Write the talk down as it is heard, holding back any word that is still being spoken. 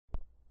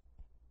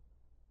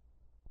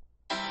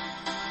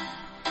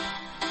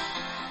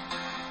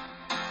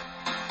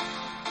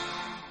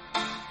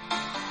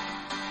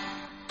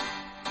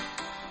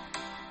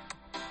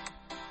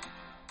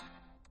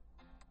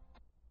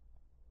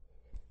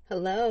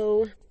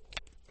Hello,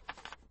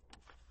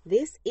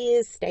 this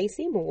is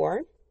Stacy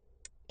Moore,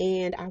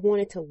 and I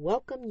wanted to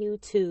welcome you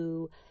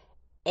to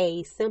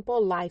a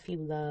Simple Life You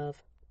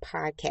Love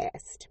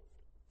podcast.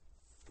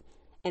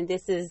 And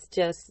this is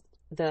just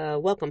the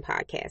welcome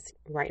podcast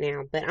right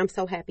now, but I'm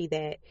so happy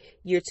that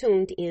you're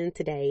tuned in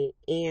today.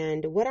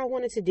 And what I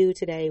wanted to do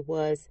today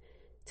was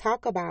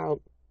talk about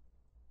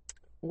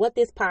what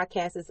this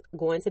podcast is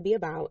going to be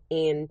about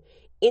and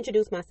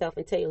introduce myself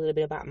and tell you a little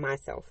bit about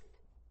myself.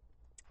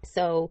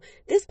 So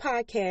this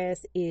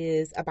podcast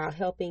is about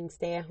helping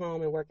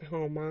stay-at-home and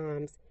work-at-home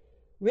moms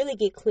really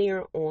get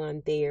clear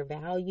on their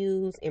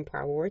values and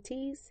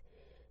priorities,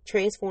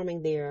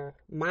 transforming their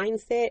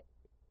mindset,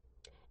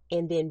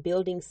 and then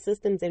building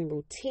systems and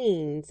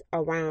routines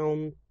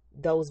around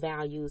those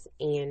values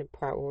and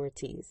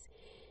priorities.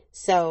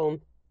 So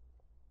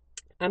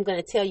I'm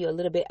going to tell you a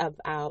little bit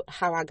about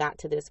how I got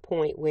to this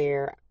point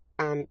where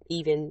I'm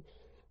even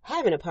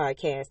having a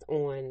podcast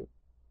on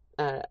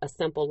a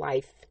simple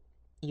life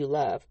you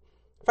love.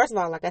 First of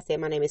all, like I said,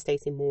 my name is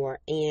Stacy Moore,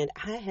 and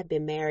I have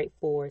been married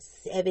for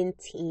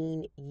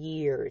 17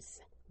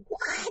 years.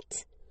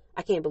 What?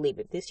 I can't believe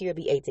it. This year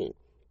will be 18.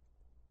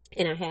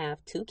 And I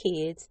have two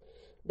kids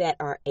that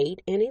are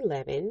 8 and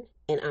 11,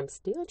 and I'm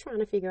still trying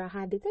to figure out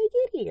how did they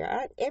get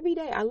here. Every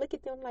day I look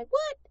at them like,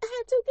 what? I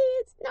have two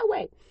kids? No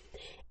way.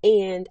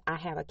 And I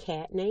have a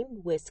cat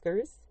named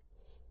Whiskers.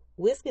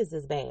 Whiskers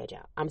is bad,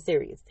 y'all. I'm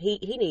serious. He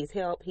needs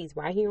help. He's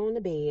right here on the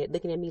bed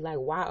looking at me like,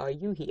 why are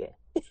you here?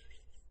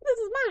 This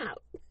is my house.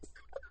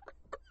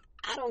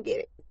 I don't get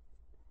it.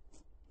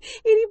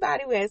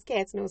 Anybody who has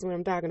cats knows what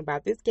I'm talking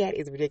about. This cat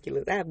is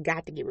ridiculous. I've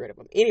got to get rid of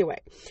him.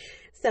 Anyway,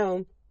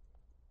 so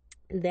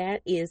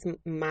that is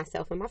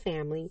myself and my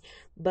family.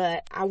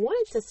 But I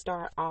wanted to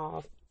start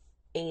off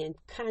and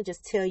kind of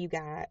just tell you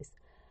guys,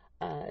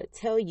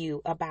 tell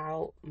you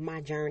about my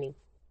journey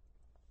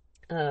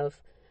of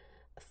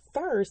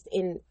first.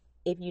 And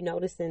if you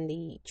notice in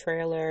the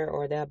trailer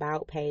or the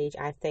about page,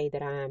 I say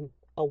that I'm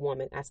a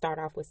woman. I start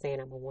off with saying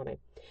I'm a woman.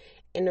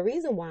 And the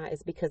reason why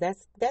is because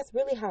that's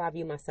really how I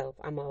view myself.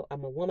 I'm a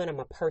woman. I'm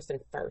a person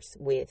first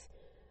with,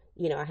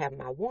 I have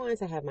my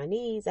wants, I have my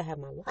needs, I have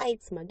my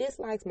likes, my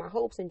dislikes, my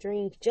hopes and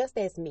dreams, just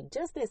as me,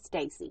 just as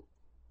Stacy.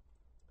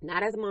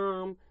 Not as a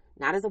mom,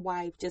 not as a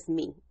wife, just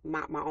me,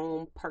 my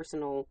own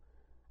personal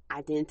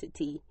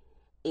identity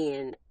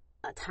and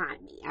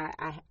autonomy.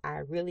 I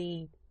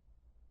really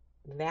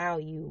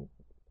value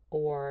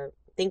or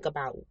think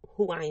about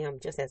who I am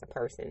just as a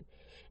person.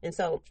 And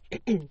so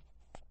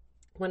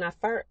when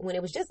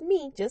it was just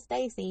me, just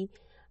Stacy,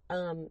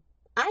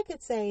 I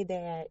could say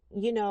that,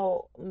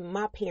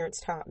 my parents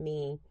taught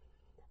me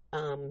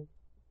some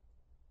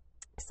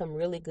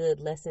really good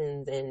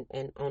lessons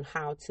and on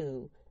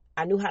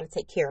I knew how to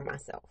take care of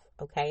myself.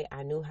 Okay.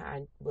 I knew how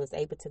I was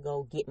able to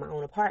go get my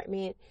own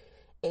apartment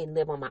and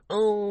live on my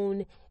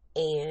own.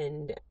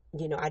 And,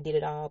 I did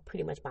it all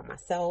pretty much by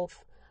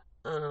myself.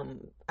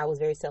 I was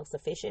very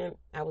self-sufficient.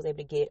 I was able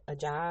to get a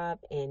job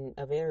and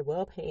a very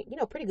well paying,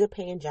 pretty good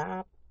paying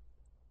job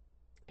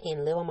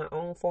and live on my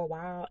own for a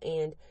while.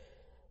 And,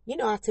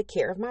 I took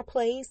care of my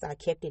place. I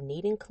kept it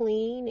neat and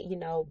clean,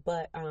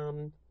 but,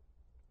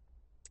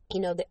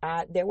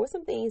 there were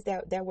some things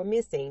that were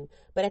missing,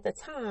 but at the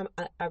time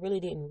I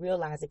really didn't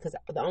realize it because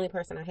the only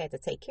person I had to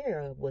take care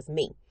of was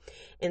me.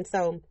 And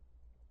so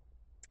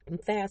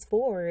fast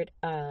forward,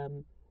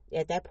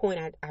 at that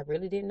point, I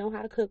really didn't know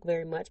how to cook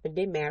very much, but it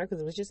didn't matter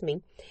because it was just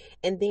me.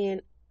 And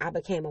then I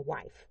became a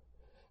wife.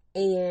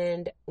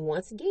 And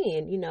once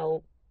again,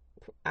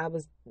 I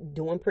was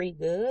doing pretty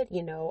good.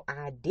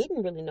 I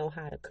didn't really know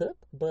how to cook,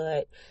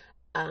 but,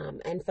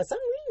 and for some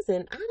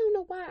reason, I don't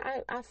know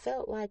why I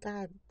felt like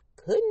I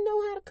couldn't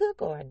know how to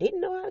cook or I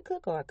didn't know how to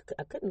cook or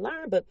I couldn't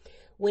learn. But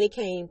when it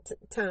came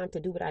time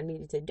to do what I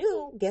needed to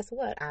do, guess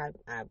what? I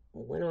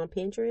went on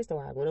Pinterest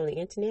or I went on the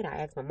internet. I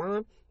asked my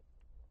mom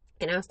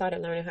and I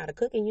started learning how to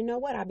cook. And you know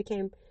what? I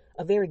became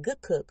a very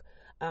good cook.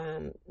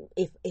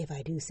 If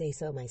I do say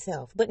so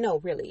myself, but no,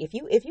 really, if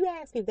you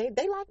ask me, they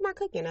like my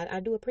cooking. I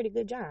do a pretty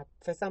good job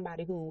for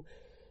somebody who,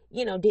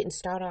 didn't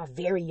start off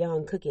very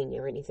young cooking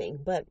or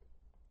anything,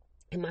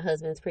 and my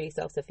husband's pretty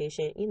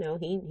self-sufficient. He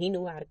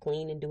knew how to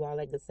clean and do all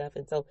that good stuff.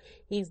 And so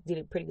he did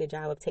a pretty good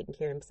job of taking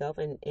care of himself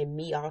and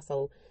me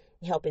also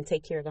helping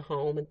take care of the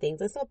home and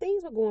things. And so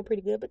things were going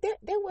pretty good, but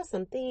there were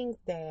some things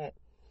that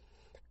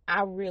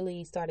I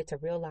really started to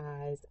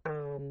realize,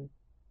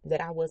 that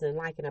I wasn't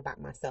liking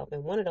about myself.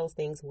 And one of those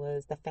things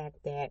was the fact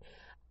that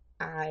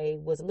I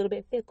was a little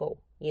bit fickle,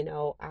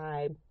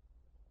 not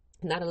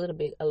a little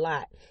bit, a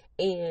lot.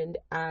 And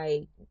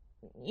I,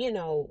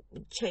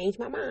 changed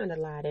my mind a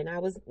lot and I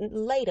was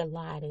late a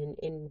lot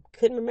and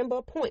couldn't remember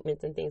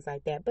appointments and things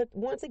like that. But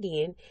once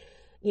again,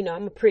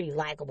 I'm a pretty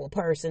likable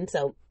person.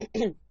 So,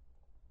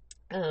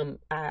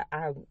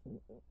 I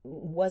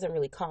wasn't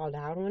really called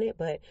out on it,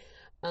 but,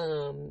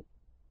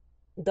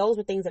 those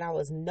were things that I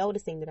was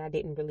noticing that I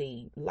didn't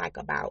really like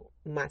about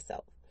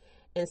myself.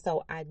 And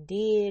so I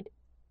did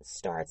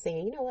start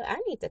saying, you know what, I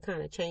need to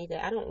kind of change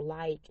that. I don't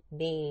like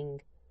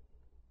being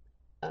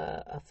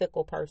a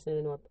fickle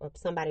person or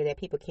somebody that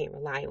people can't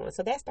rely on.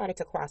 So that started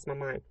to cross my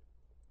mind.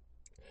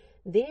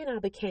 Then I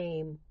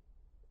became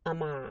a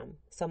mom.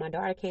 So my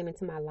daughter came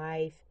into my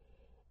life,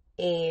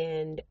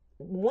 and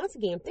once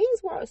again,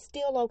 things were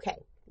still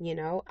okay. My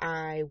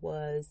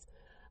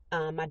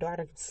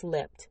daughter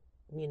slept,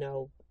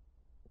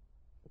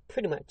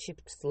 pretty much. She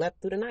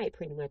slept through the night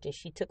pretty much, and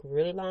she took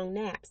really long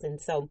naps.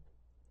 And so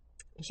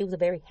she was a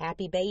very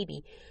happy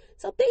baby.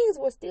 So things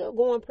were still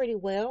going pretty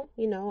well.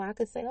 I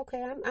could say,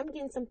 okay, I'm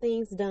getting some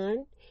things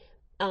done.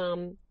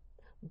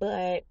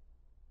 But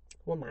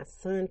when my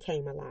son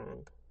came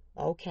along,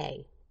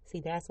 okay,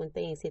 see, that's when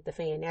things hit the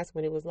fan. That's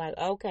when it was like,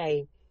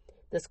 okay,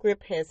 the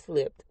script has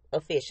flipped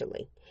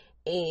officially.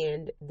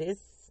 And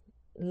this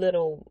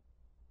little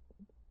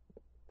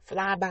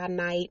fly by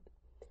night,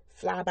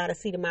 fly by the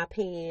seat of my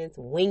pants,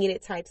 winging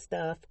it type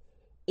stuff,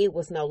 it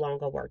was no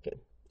longer working.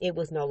 It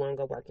was no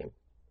longer working.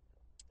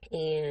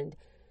 And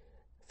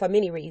for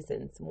many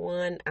reasons.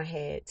 One, I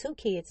had 2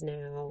 kids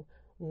now,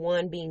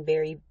 one being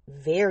very,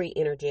 very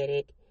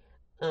energetic,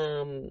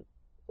 one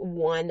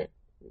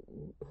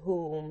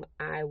whom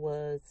I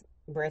was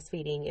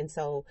breastfeeding. And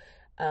so,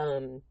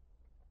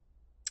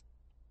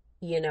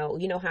 you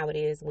know how it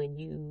is when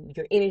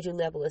your energy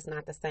level is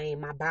not the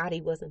same. My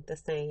body wasn't the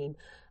same.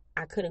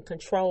 I couldn't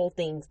control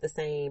things the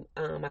same.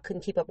 I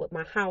couldn't keep up with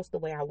my house the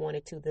way I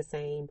wanted to the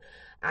same.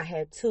 I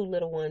had 2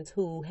 little ones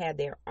who had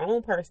their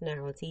own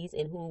personalities,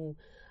 and who,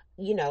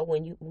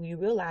 when you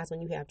realize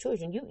when you have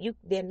children,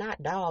 they're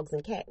not dogs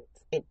and cats.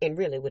 And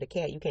really, with a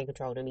cat, you can't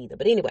control them either.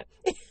 But anyway,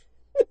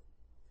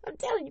 I'm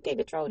telling you, you can't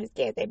control these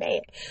cats. They're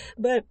bad.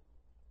 But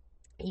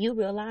you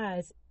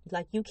realize,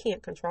 like, you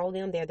can't control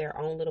them. They're their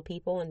own little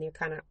people, and they're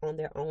kind of on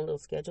their own little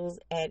schedules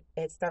at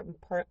certain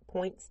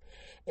points.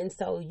 And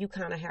so you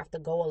kind of have to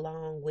go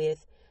along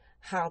with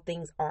how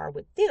things are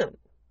with them.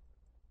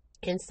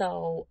 And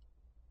so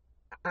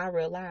I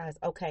realized,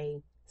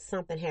 okay,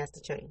 something has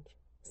to change.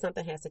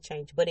 Something has to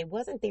change. But it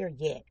wasn't there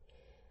yet.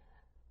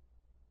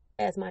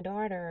 As my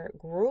daughter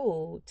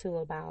grew to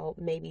about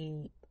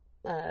maybe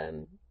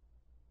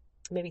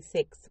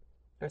 6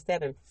 or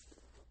 7,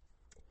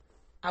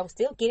 I was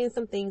still getting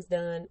some things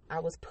done. I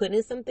was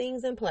putting some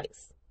things in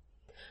place.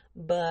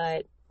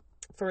 But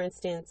for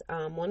instance,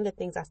 one of the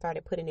things I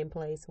started putting in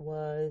place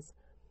was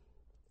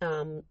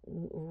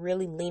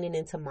really leaning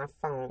into my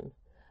phone,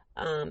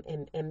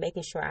 and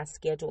making sure I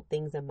scheduled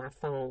things in my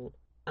phone,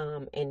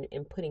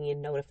 and putting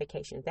in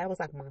notifications. That was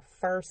like my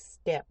first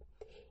step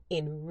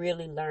in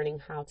really learning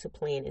how to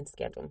plan and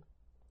schedule.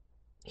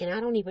 And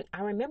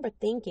I remember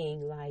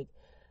thinking, like,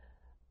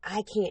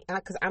 I can't,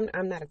 because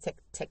I'm not a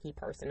techie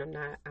person.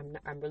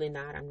 I'm really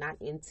not. I'm not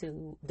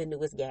into the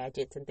newest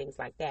gadgets and things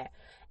like that.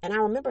 And I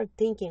remember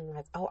thinking,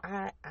 like, oh,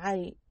 I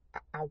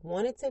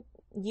wanted to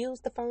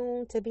use the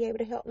phone to be able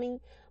to help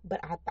me,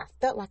 but I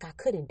felt like I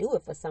couldn't do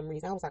it for some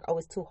reason. I was like, oh,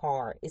 it's too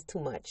hard. It's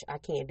too much. I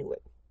can't do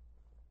it.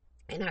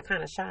 And I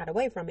kind of shied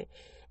away from it.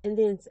 And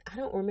then I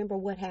don't remember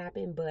what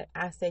happened, but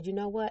I said, you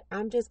know what?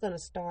 I'm just going to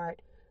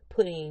start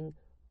putting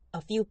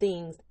a few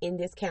things in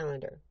this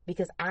calendar,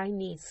 because I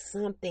need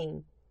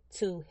something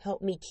to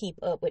help me keep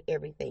up with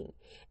everything.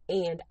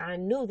 And I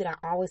knew that I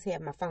always had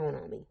my phone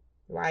on me,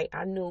 right?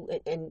 I knew,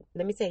 and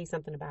let me tell you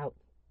something about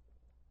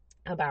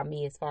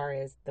me as far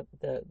as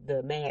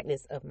the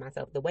madness of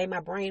myself, the way my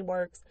brain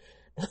works,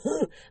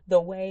 the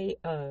way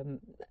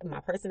my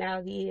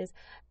personality is,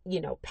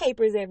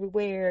 papers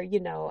everywhere,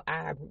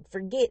 I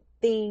forget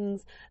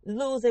things,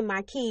 losing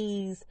my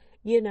keys,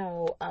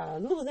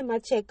 losing my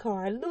check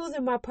card,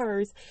 losing my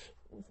purse.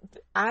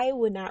 I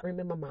would not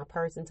remember my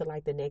purse until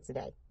like the next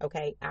day.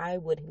 Okay. I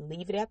would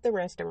leave it at the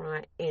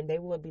restaurant, and they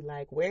would be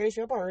like, where's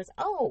your purse?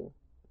 Oh,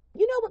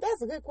 what?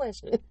 That's a good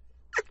question.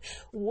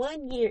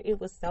 One year it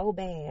was so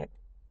bad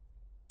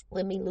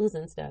with me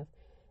losing stuff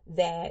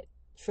that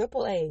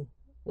AAA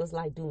was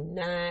like, do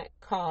not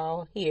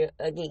call here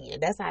again.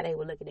 That's how they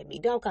were looking at me.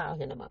 Don't call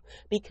here no more.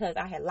 Because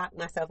I had locked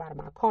myself out of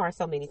my car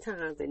so many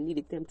times and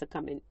needed them to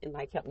come in and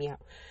like help me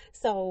out.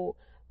 So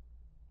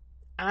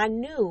I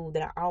knew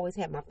that I always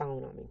had my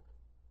phone on me.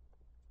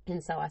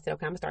 And so I said,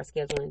 okay, I'm going to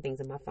start scheduling things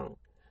in my phone.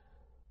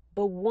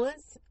 But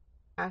once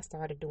I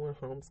started doing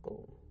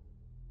homeschool,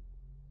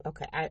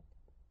 okay,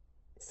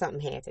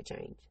 something had to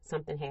change.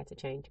 Something had to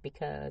change,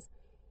 because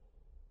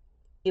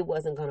it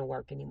wasn't going to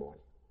work anymore.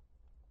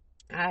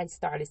 I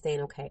started saying,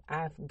 okay,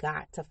 I've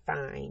got to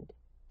find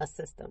a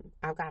system.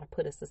 I've got to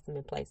put a system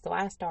in place. So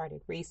I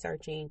started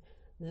researching,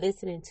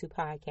 listening to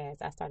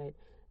podcasts. I started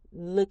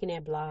looking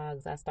at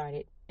blogs. I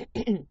started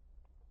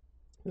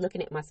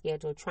looking at my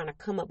schedule, trying to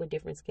come up with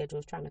different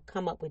schedules, trying to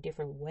come up with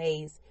different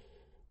ways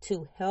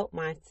to help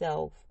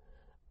myself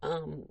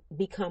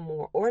become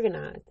more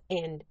organized.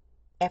 And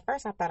at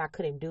first I thought I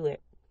couldn't do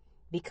it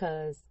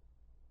because,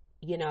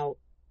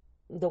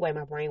 the way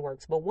my brain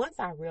works. But once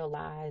I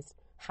realized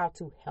how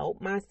to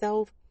help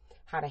myself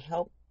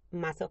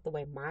the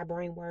way my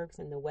brain works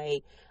and the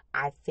way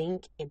I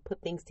think and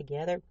put things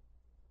together,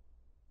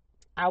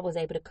 I was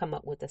able to come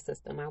up with a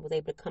system. I was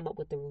able to come up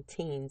with the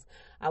routines.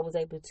 I was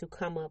able to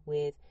come up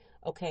with,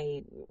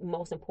 okay,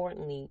 most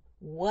importantly,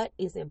 what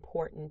is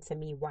important to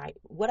me, right?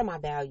 What are my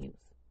values?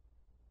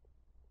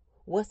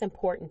 What's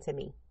important to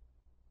me?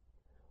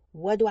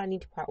 What do I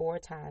need to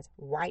prioritize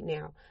right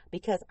now?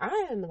 Because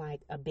I am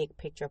like a big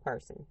picture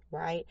person,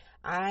 right?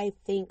 I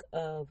think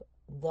of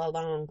the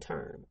long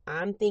term.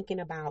 I'm thinking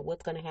about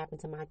what's going to happen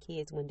to my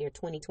kids when they're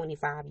 20,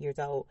 25 years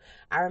old.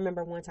 I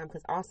remember one time,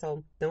 because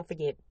also, don't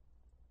forget,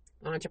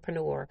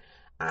 entrepreneur.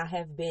 I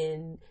have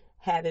been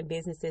having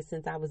businesses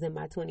since I was in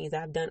my 20s.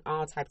 I've done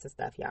all types of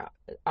stuff, y'all.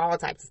 All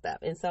types of stuff.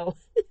 And so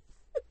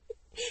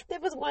there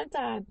was one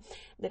time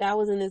that I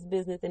was in this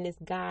business, and this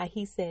guy,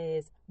 he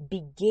says,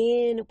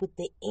 begin with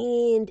the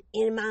end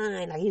in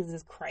mind. Like, he's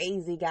this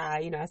crazy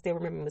guy. You know, I still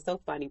remember him. It's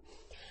so funny.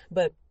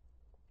 But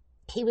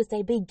he would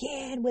say,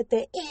 begin with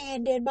the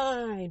end in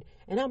mind.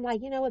 And I'm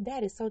like, you know what?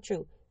 That is so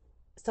true.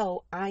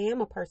 So I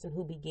am a person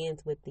who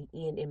begins with the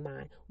end in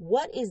mind.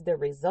 What is the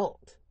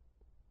result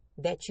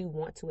that you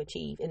want to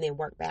achieve? And then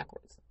work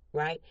backwards,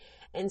 right?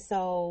 And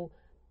so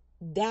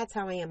that's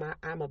how I am.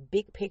 I'm a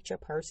big picture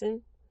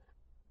person,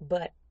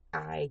 but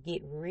I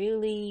get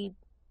really,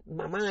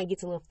 my mind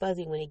gets a little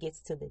fuzzy when it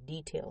gets to the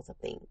details of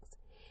things.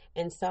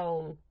 And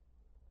so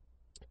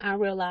I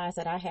realized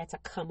that I had to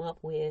come up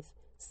with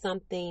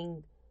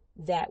something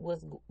that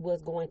was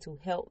going to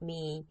help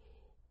me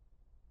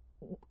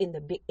in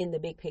the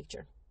big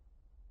picture.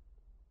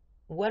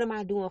 What am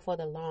I doing for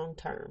the long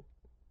term?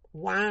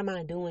 Why am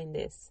I doing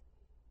this?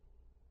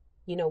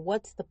 You know,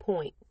 what's the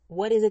point?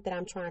 What is it that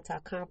I'm trying to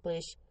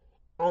accomplish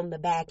on the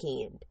back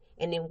end?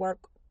 And then work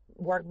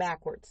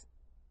backwards.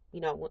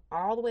 You know,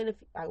 all the way to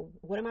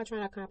what am I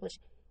trying to accomplish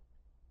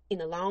in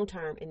the long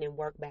term, and then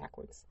work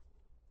backwards.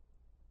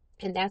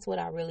 And that's what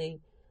I really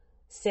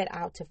set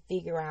out to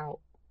figure out,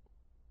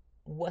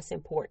 what's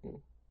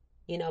important.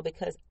 You know,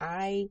 because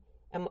I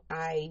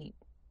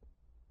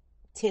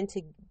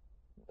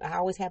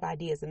always have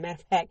ideas. As a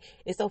matter of fact,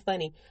 it's so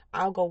funny.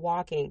 I'll go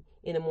walking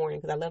in the morning,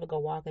 because I love to go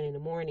walking in the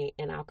morning,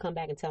 and I'll come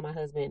back and tell my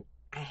husband,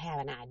 I have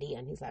an idea.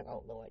 And he's like,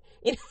 oh, Lord,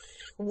 you know,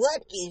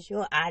 what is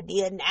your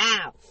idea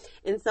now?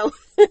 And so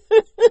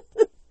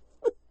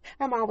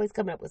I'm always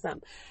coming up with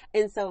something.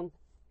 And so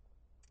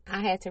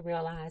I had to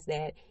realize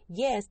that,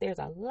 yes, there's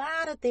a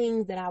lot of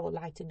things that I would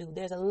like to do.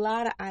 There's a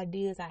lot of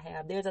ideas I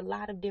have. There's a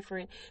lot of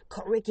different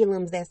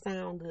curriculums that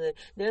sound good.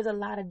 There's a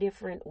lot of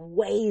different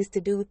ways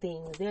to do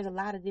things. There's a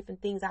lot of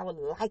different things I would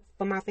like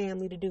for my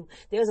family to do.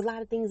 There's a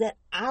lot of things that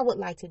I would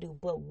like to do.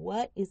 But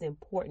what is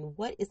important?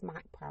 What is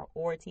my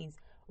priorities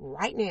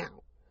right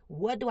now?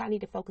 What do I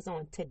need to focus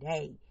on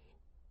today,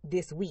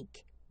 this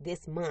week,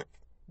 this month,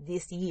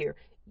 this year?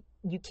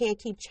 You can't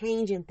keep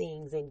changing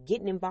things and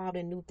getting involved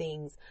in new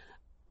things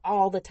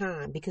all the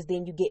time, because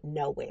then you get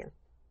nowhere.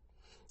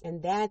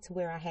 And that's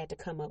where I had to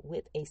come up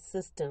with a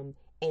system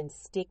and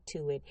stick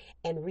to it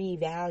and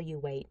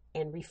reevaluate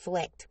and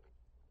reflect.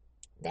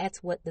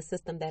 That's what the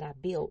system that I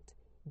built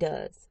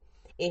does.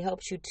 It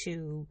helps you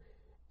to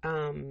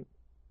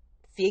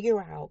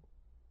figure out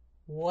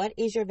what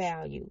is your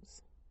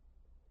values,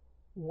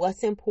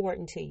 what's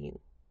important to you,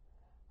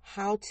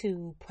 how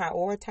to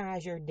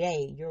prioritize your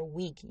day, your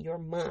week, your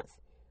month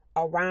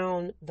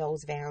around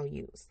those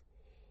values.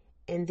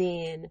 And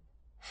then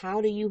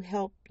how do you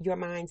help your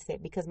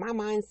mindset? Because my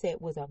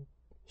mindset was a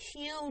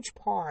huge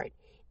part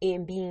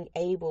in being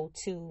able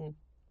to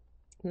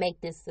make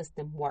this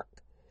system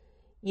work.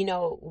 You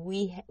know,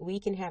 we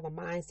can have a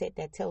mindset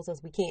that tells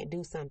us we can't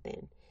do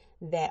something,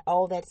 that,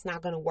 oh, that's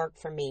not going to work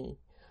for me.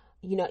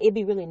 You know, it'd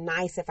be really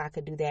nice if I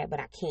could do that, but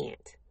I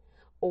can't.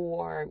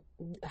 Or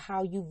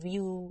how you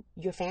view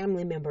your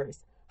family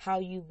members, how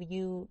you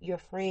view your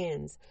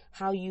friends,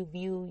 how you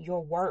view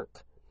your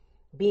work,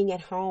 being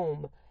at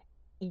home,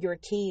 your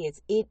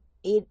kids. It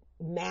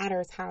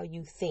matters how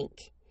you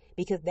think,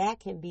 because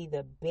that can be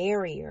the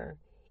barrier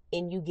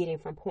in you getting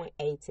from point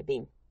A to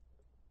B.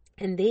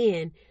 And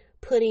then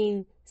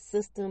putting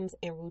systems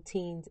and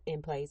routines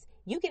in place.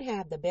 You can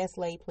have the best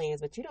laid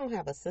plans, but you don't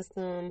have a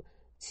system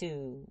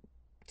to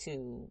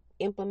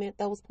implement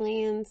those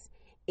plans,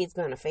 it's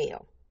going to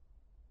fail.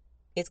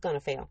 It's going to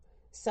fail.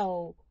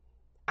 So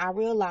I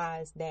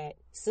realized that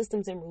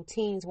systems and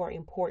routines were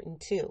important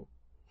too.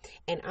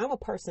 And I'm a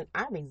person,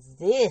 I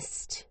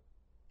resist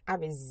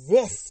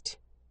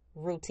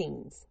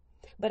routines,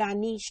 but I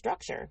need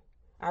structure.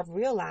 I've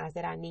realized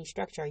that I need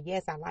structure.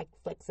 Yes, I like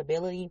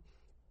flexibility.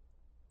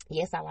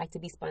 Yes, I like to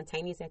be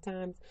spontaneous at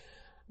times,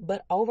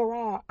 but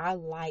overall, I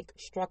like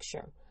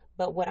structure.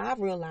 But what I've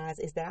realized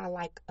is that I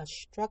like a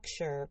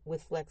structure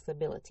with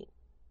flexibility.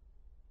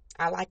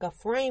 I like a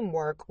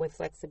framework with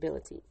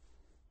flexibility.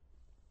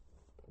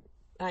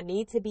 I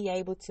need to be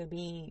able to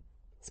be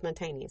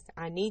spontaneous.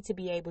 I need to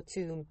be able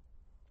to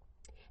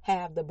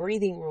have the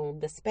breathing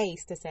room, the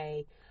space to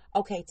say,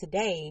 okay,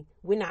 today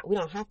we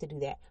don't have to do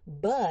that,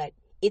 but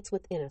it's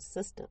within a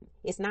system.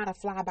 It's not a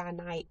fly by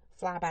night,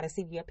 fly by the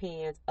seat of your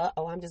pants.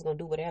 I'm just going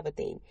to do whatever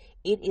thing.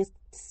 It is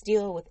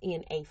still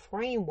within a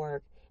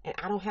framework And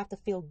I don't have to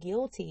feel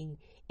guilty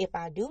if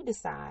I do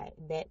decide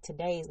that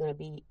today is going to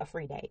be a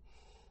free day,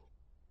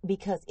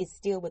 because it's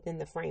still within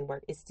the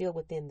framework. It's still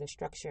within the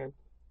structure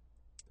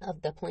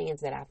of the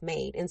plans that I've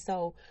made. And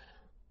so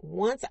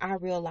once I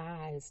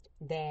realized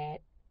that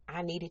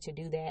I needed to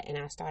do that, and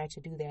I started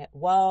to do that,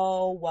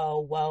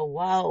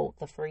 whoa,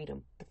 the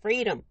freedom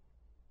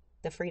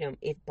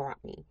it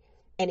brought me,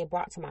 and it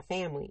brought to my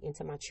family and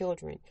to my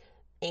children.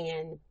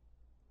 And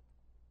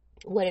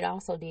what it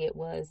also did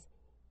was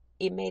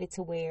it made it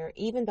to where,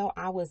 even though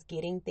I was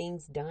getting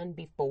things done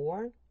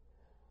before,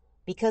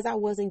 because I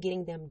wasn't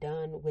getting them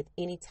done with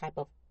any type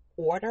of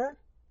order,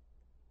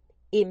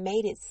 it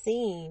made it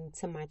seem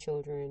to my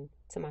children,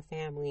 to my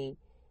family,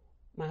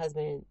 my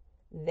husband,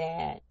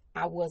 that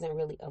I wasn't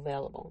really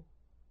available,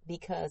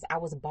 because I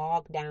was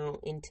bogged down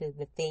into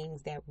the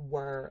things that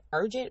were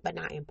urgent but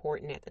not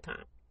important at the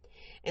time.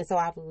 And so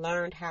I've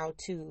learned how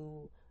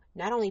to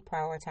not only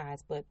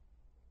prioritize, but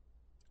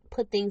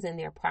put things in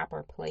their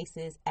proper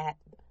places at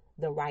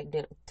the right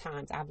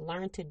times. I've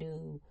learned to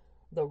do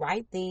the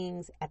right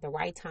things at the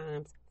right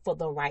times for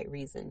the right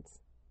reasons.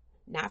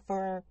 Not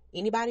for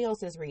anybody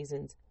else's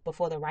reasons, but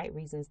for the right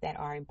reasons that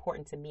are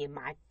important to me and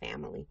my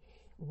family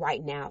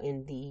right now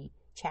in the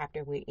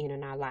chapter we're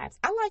in our lives.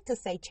 I like to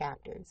say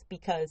chapters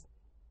because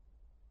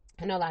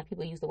I know a lot of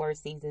people use the word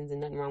seasons,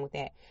 and nothing wrong with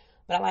that.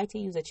 But I like to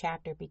use a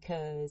chapter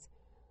because,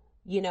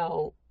 you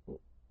know,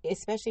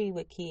 especially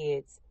with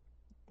kids,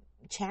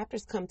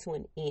 chapters come to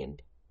an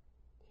end.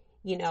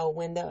 You know,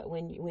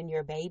 when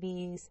your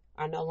babies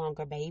are no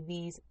longer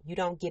babies, you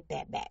don't get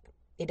that back.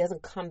 It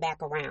doesn't come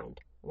back around,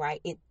 right?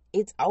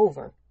 It's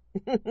over.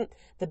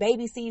 The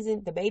baby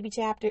season, the baby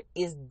chapter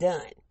is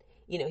done.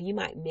 You know, you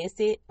might miss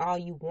it all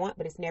you want,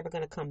 but it's never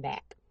going to come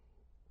back.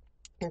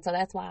 And so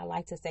that's why I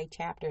like to say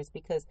chapters,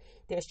 because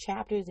there's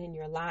chapters in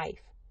your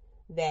life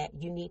that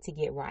you need to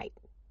get right,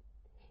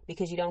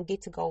 because you don't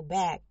get to go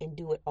back and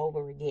do it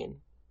over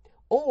again.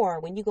 Or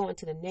when you go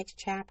into the next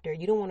chapter,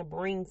 you don't want to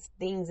bring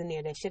things in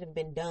there that should have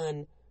been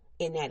done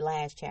in that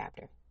last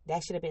chapter.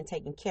 That should have been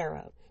taken care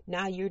of.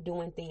 Now you're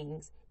doing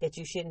things that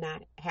you should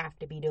not have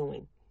to be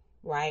doing,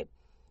 right?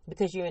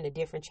 Because you're in a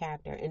different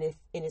chapter, and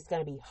it's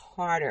going to be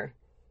harder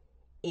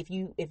if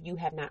you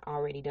have not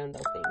already done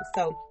those things.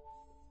 So,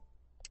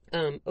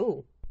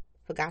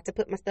 forgot to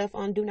put my stuff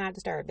on Do Not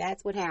Disturb.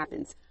 That's what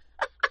happens.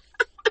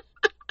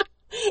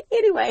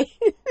 Anyway,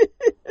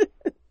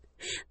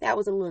 that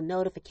was a little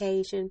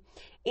notification.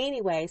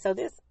 Anyway, so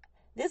this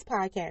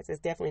podcast is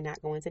definitely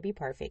not going to be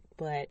perfect,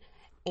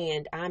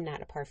 and I'm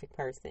not a perfect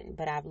person,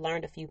 but I've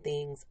learned a few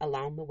things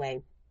along the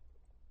way.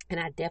 And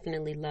I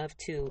definitely love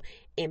to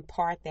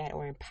impart that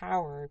or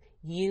empower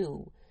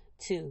you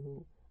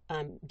to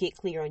get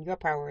clear on your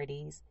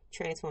priorities,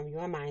 transform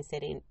your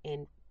mindset,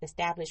 and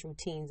establish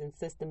routines and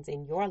systems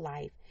in your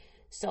life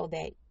so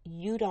that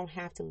you don't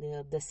have to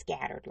live the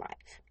scattered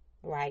life,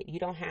 right? You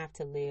don't have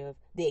to live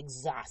the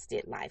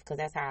exhausted life, because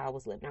that's how I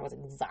was living. I was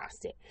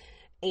exhausted.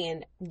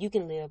 And you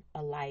can live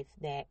a life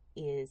that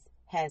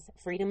has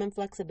freedom and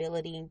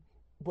flexibility,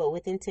 but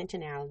with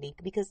intentionality,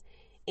 because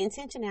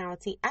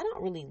intentionality, I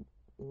don't really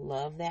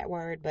love that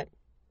word, but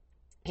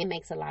it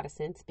makes a lot of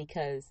sense,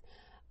 because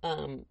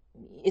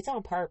it's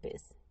on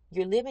purpose.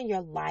 You're living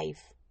your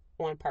life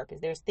on purpose.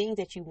 There's things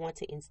that you want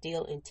to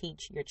instill and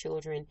teach your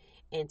children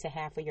and to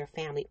have for your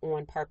family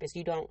on purpose.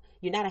 You're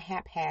not a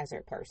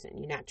haphazard person.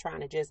 You're not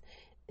trying to just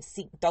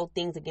throw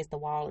things against the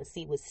wall and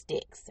see what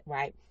sticks,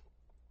 right?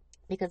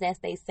 Because as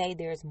they say,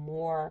 there's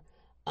more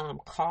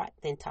caught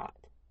than taught,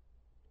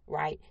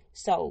 right?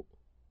 So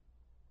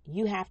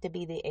you have to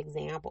be the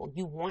example.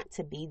 You want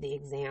to be the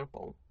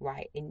example,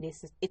 right? And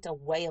it's a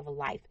way of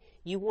life.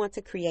 You want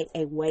to create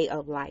a way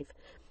of life.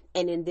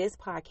 And in this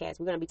podcast,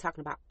 we're going to be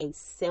talking about a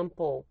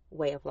simple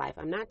way of life.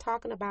 I'm not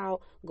talking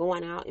about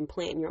going out and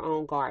planting your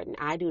own garden.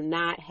 I do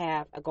not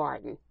have a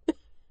garden.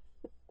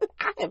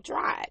 I have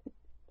tried.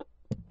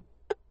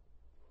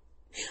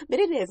 But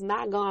it has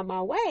not gone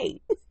my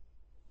way.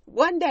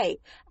 One day,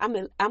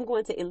 I'm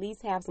going to at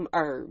least have some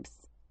herbs.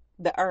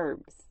 The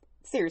herbs.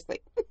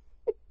 Seriously.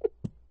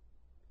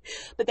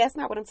 But that's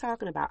not what I'm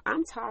talking about.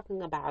 I'm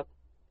talking about,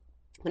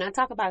 when I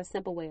talk about a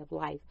simple way of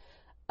life,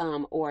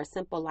 or a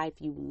simple life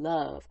you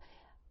love,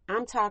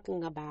 I'm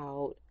talking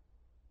about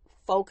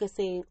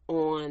focusing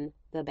on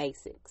the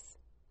basics.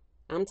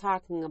 I'm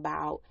talking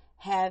about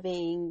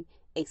having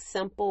a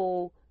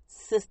simple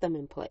system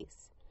in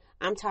place.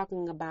 I'm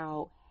talking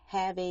about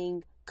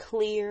having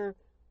clear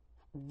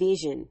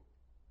vision,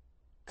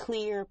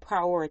 clear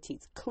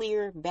priorities,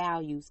 clear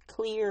values,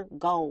 clear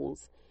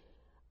goals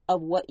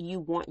of what you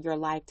want your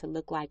life to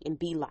look like and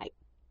be like.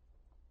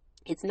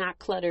 It's not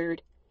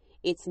cluttered.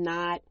 It's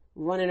not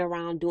running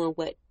around doing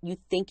what you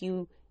think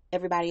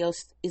everybody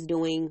else is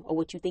doing, or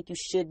what you think you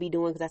should be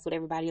doing because that's what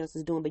everybody else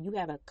is doing. But you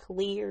have a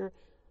clear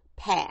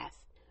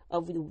path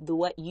of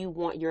what you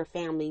want your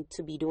family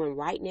to be doing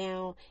right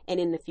now and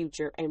in the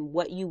future, and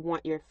what you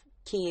want your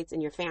kids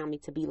and your family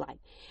to be like.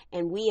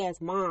 And we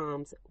as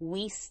moms,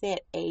 we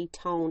set a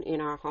tone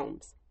in our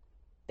homes.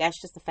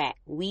 That's just a fact.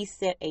 We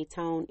set a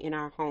tone in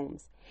our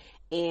homes.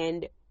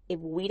 And if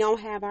we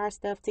don't have our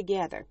stuff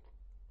together,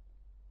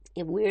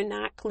 if we're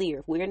not clear,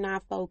 if we're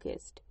not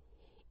focused,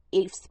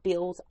 it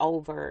spills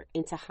over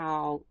into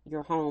how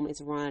your home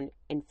is run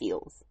and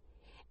feels.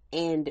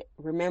 And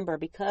remember,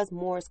 because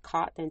more is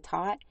caught than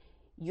taught,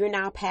 you're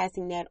now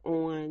passing that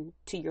on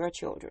to your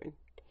children.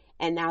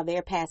 And now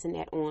they're passing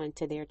that on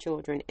to their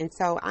children. And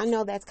so I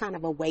know that's kind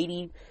of a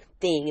weighty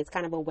thing. It's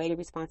kind of a weighty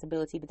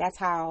responsibility, but that's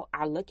how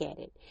I look at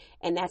it.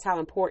 And that's how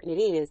important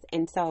it is.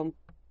 And so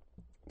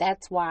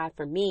that's why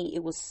for me,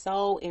 it was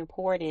so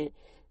important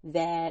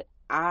that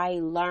I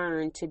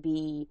learned to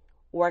be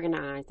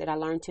organized, that I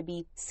learned to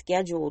be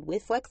scheduled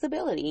with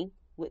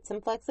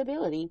some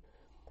flexibility,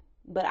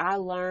 but I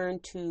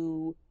learned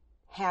to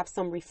have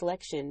some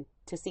reflection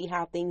to see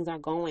how things are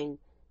going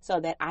so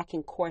that I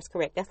can course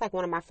correct. That's like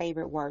one of my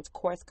favorite words,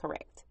 course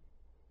correct.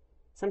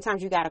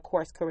 Sometimes you got to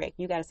course correct.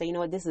 You got to say, you know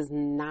what, this is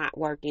not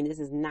working. This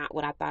is not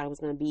what I thought it was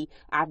going to be.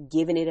 I've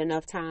given it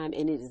enough time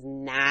and it is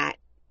not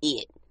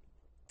it.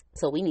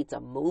 So we need to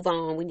move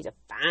on. We need to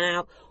find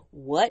out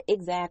what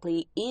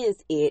exactly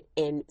is it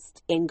and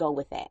go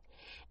with that.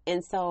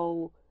 And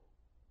so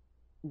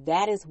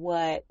that is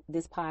what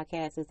this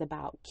podcast is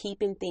about,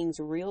 keeping things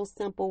real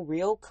simple,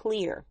 real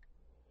clear,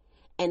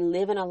 and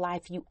living a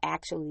life you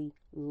actually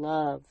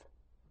love,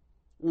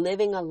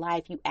 living a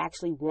life you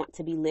actually want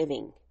to be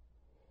living,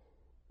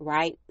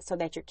 right? So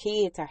that your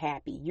kids are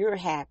happy, you're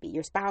happy,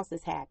 your spouse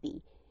is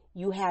happy.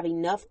 You have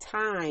enough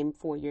time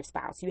for your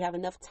spouse. You have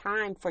enough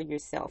time for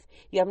yourself.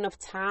 You have enough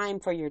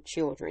time for your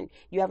children.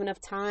 You have enough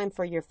time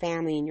for your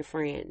family and your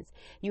friends.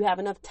 You have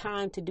enough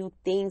time to do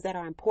things that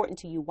are important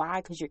to you.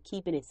 Why? Because you're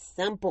keeping it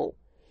simple.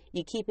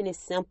 You're keeping it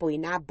simple. You're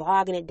not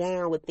bogging it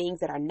down with things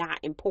that are not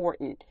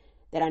important,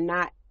 that are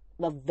not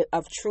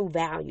of true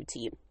value to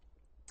you.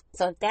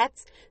 So if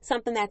that's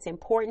something that's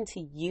important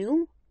to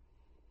you,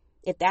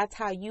 if that's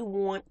how you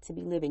want to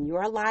be living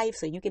your life,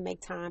 so you can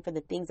make time for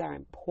the things that are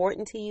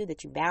important to you,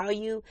 that you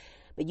value,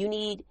 but you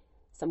need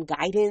some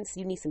guidance,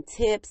 you need some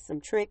tips, some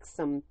tricks,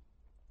 some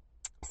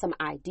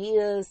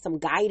ideas, some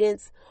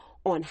guidance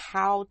on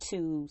how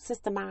to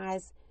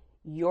systemize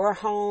your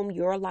home,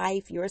 your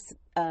life, your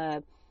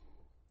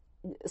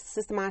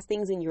systemize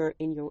things in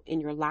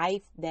your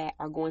life that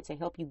are going to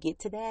help you get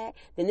to that,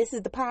 then this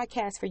is the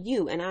podcast for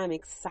you. And I'm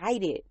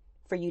excited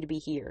for you to be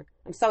here.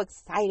 I'm so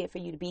excited for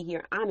you to be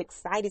here. I'm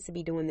excited to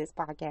be doing this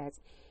podcast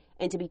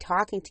and to be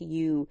talking to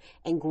you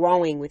and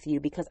growing with you,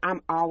 because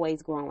I'm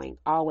always growing.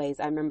 Always.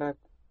 I remember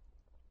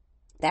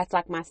that's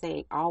like my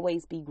saying,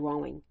 always be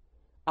growing.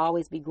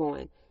 Always be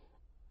growing.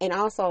 And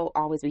also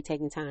always be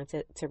taking time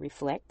to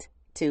reflect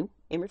too,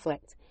 and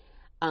reflect.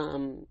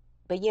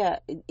 But yeah,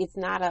 it's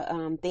not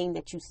a thing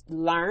that you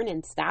learn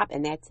and stop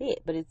and that's it.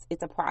 But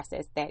it's a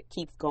process that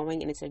keeps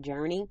going, and it's a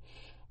journey.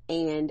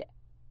 And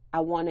I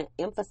want to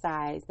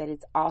emphasize that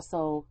it's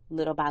also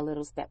little by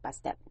little, step by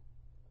step.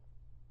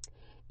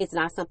 It's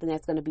not something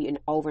that's going to be an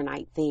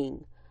overnight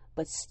thing,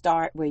 but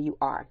start where you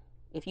are.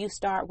 If you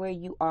start where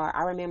you are,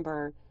 I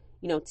remember,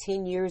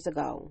 10 years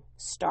ago,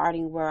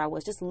 starting where I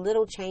was, just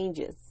little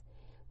changes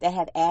that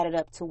have added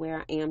up to where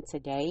I am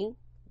today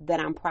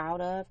that I'm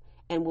proud of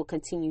and will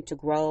continue to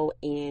grow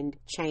and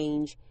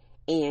change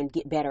and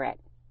get better at.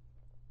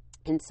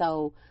 And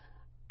so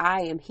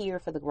I am here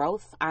for the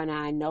growth, and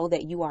I know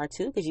that you are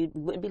too, because you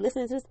wouldn't be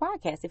listening to this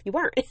podcast if you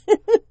weren't.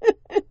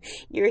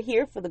 You're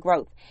here for the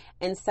growth.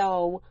 And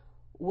so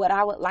what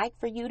I would like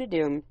for you to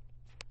do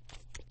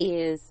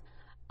is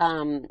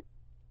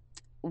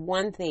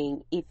one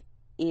thing,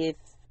 if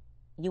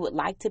you would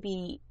like to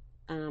be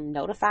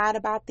notified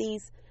about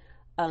these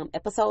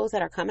episodes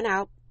that are coming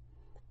out,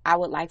 I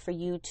would like for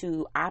you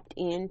to opt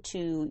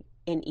into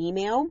an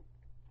email,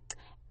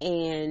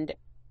 and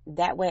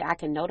that way I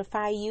can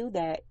notify you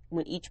that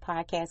when each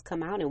podcast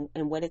come out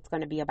and what it's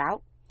going to be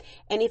about.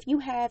 And if you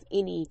have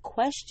any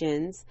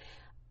questions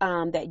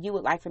that you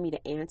would like for me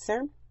to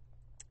answer,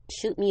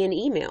 shoot me an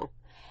email.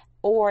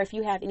 Or if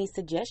you have any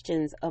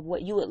suggestions of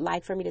what you would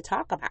like for me to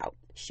talk about,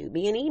 shoot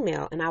me an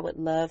email. And I would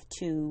love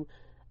to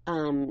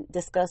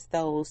discuss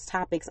those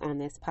topics on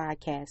this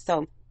podcast.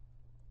 So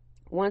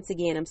once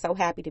again, I'm so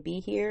happy to be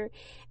here,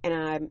 and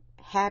I'm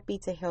happy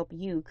to help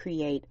you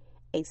create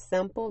a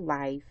simple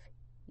life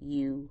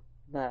you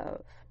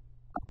love.